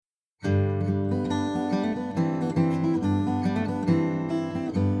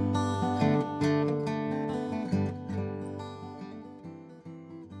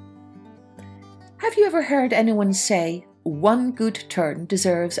Have you ever heard anyone say, one good turn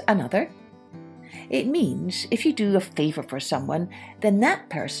deserves another? It means if you do a favour for someone, then that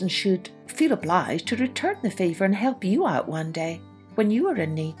person should feel obliged to return the favour and help you out one day when you are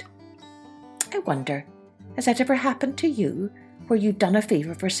in need. I wonder, has that ever happened to you, where you've done a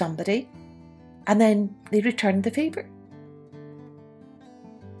favour for somebody and then they returned the favour?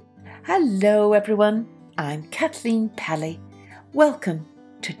 Hello everyone, I'm Kathleen Pelly. Welcome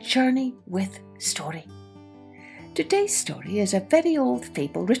to Journey with Story. Today's story is a very old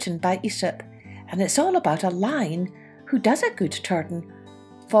fable written by Aesop, and it's all about a lion who does a good turn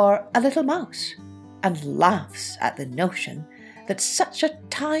for a little mouse and laughs at the notion that such a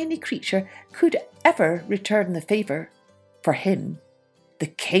tiny creature could ever return the favour for him, the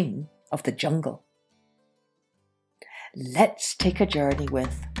king of the jungle. Let's take a journey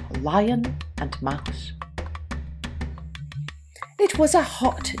with Lion and Mouse. It was a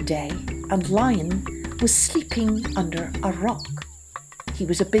hot day, and Lion was sleeping under a rock. He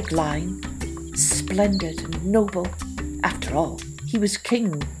was a big lion, splendid and noble. After all, he was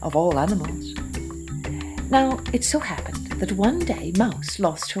king of all animals. Now, it so happened that one day Mouse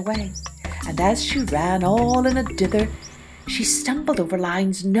lost her way, and as she ran all in a dither, she stumbled over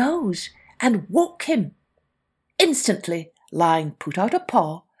Lion's nose and woke him. Instantly, Lion put out a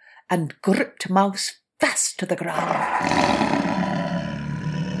paw and gripped Mouse fast to the ground.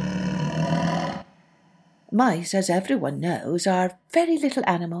 Mice, as everyone knows, are very little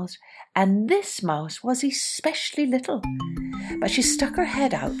animals, and this mouse was especially little. But she stuck her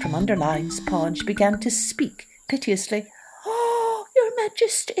head out from under Lion's paw and she began to speak piteously. "Oh, Your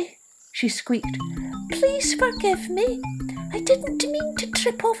Majesty," she squeaked, "please forgive me. I didn't mean to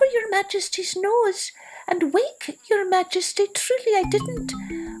trip over Your Majesty's nose and wake Your Majesty. Truly I didn't.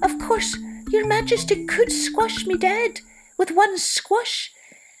 Of course, Your Majesty could squash me dead with one squash.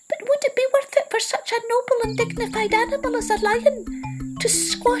 But would it be worth it for such a noble and dignified animal as a lion to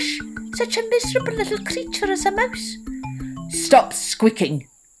squash such a miserable little creature as a mouse?" "Stop squeaking,"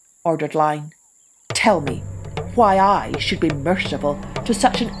 ordered Lion. "Tell me why I should be merciful to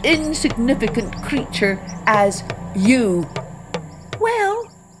such an insignificant creature as you."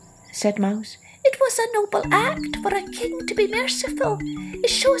 "Well," said Mouse, "it was a noble act for a king to be merciful. It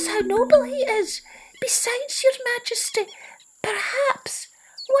shows how noble he is. Besides, Your Majesty, perhaps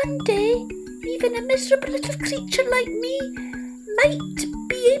one day, even a miserable little creature like me might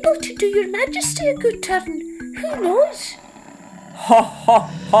be able to do Your Majesty a good turn. Who knows?" "Ha, ha,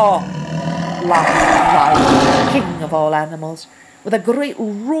 ha," laughed Lion, king of all animals, with a great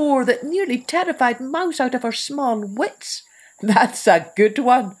roar that nearly terrified Mouse out of her small wits. "That's a good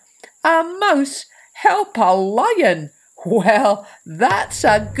one. A mouse help a lion? Well, that's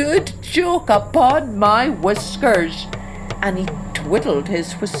a good joke, upon my whiskers." And he twiddled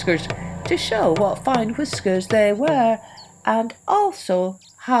his whiskers to show what fine whiskers they were, and also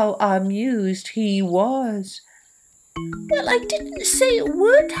how amused he was. "Well, I didn't say it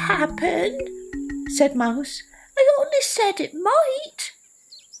would happen," said Mouse. "I only said it might."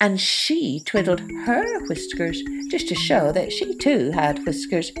 And she twiddled her whiskers just to show that she too had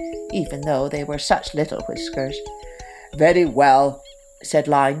whiskers, even though they were such little whiskers. "Very well," said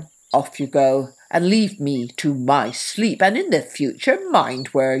Lion. "Off you go, and leave me to my sleep, and in the future mind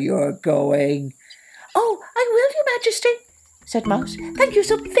where you're going." "Oh, I will, Your Majesty," said Mouse. "Thank you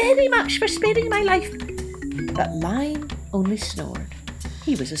so very much for sparing my life." But Lion only snored.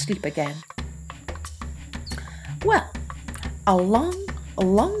 He was asleep again. Well, a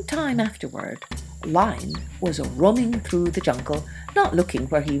long time afterward, Lion was roaming through the jungle, not looking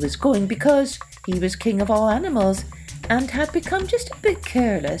where he was going, because he was king of all animals and had become just a bit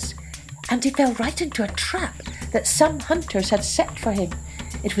careless, and he fell right into a trap that some hunters had set for him.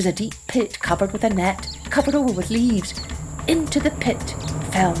 It was a deep pit covered with a net, covered over with leaves. Into the pit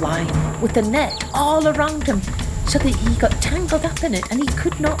fell Lion, with the net all around him, so that he got tangled up in it and he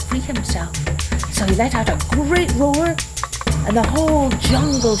could not free himself. So he let out a great roar, and the whole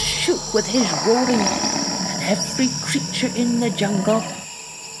jungle shook with his roaring, and every creature in the jungle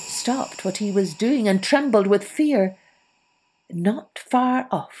stopped what he was doing and trembled with fear. Not far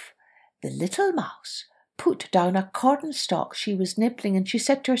off, the little mouse put down a cornstalk she was nibbling, and she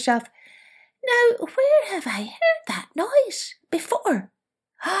said to herself, "Now, where have I heard that noise before?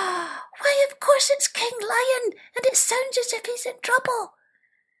 Why, of course it's King Lion, and it sounds as if he's in trouble."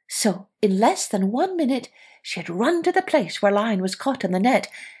 So, in less than 1 minute, she had run to the place where Lion was caught in the net,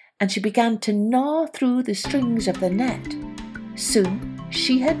 and she began to gnaw through the strings of the net. Soon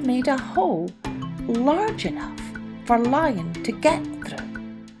she had made a hole large enough for Lion to get through.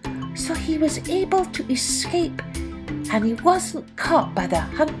 So he was able to escape, and he wasn't caught by the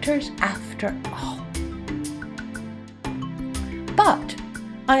hunters after all. But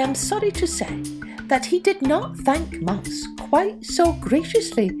I am sorry to say that he did not thank Mouse quite so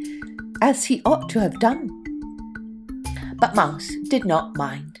graciously as he ought to have done. But Mouse did not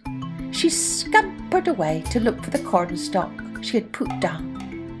mind. She scampered away to look for the cornstalk she had put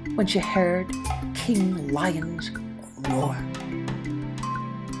down when she heard King Lion's roar.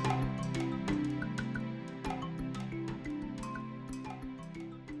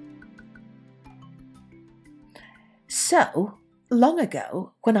 So, long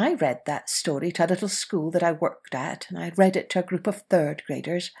ago, when I read that story to a little school that I worked at, and I read it to a group of third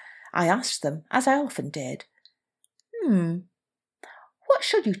graders, I asked them, as I often did, what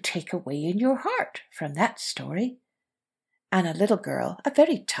shall you take away in your heart from that story? And a little girl, a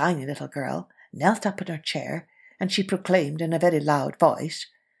very tiny little girl, knelt up in her chair, and she proclaimed in a very loud voice,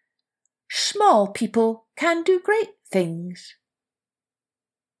 "Small people can do great things."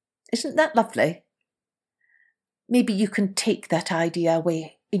 Isn't that lovely? Maybe you can take that idea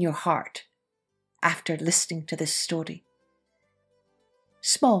away in your heart after listening to this story.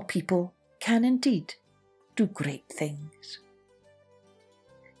 Small people can indeed do great things.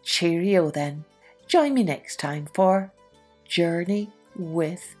 Cheerio then. Join me next time for Journey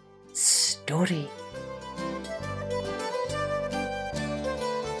with Story.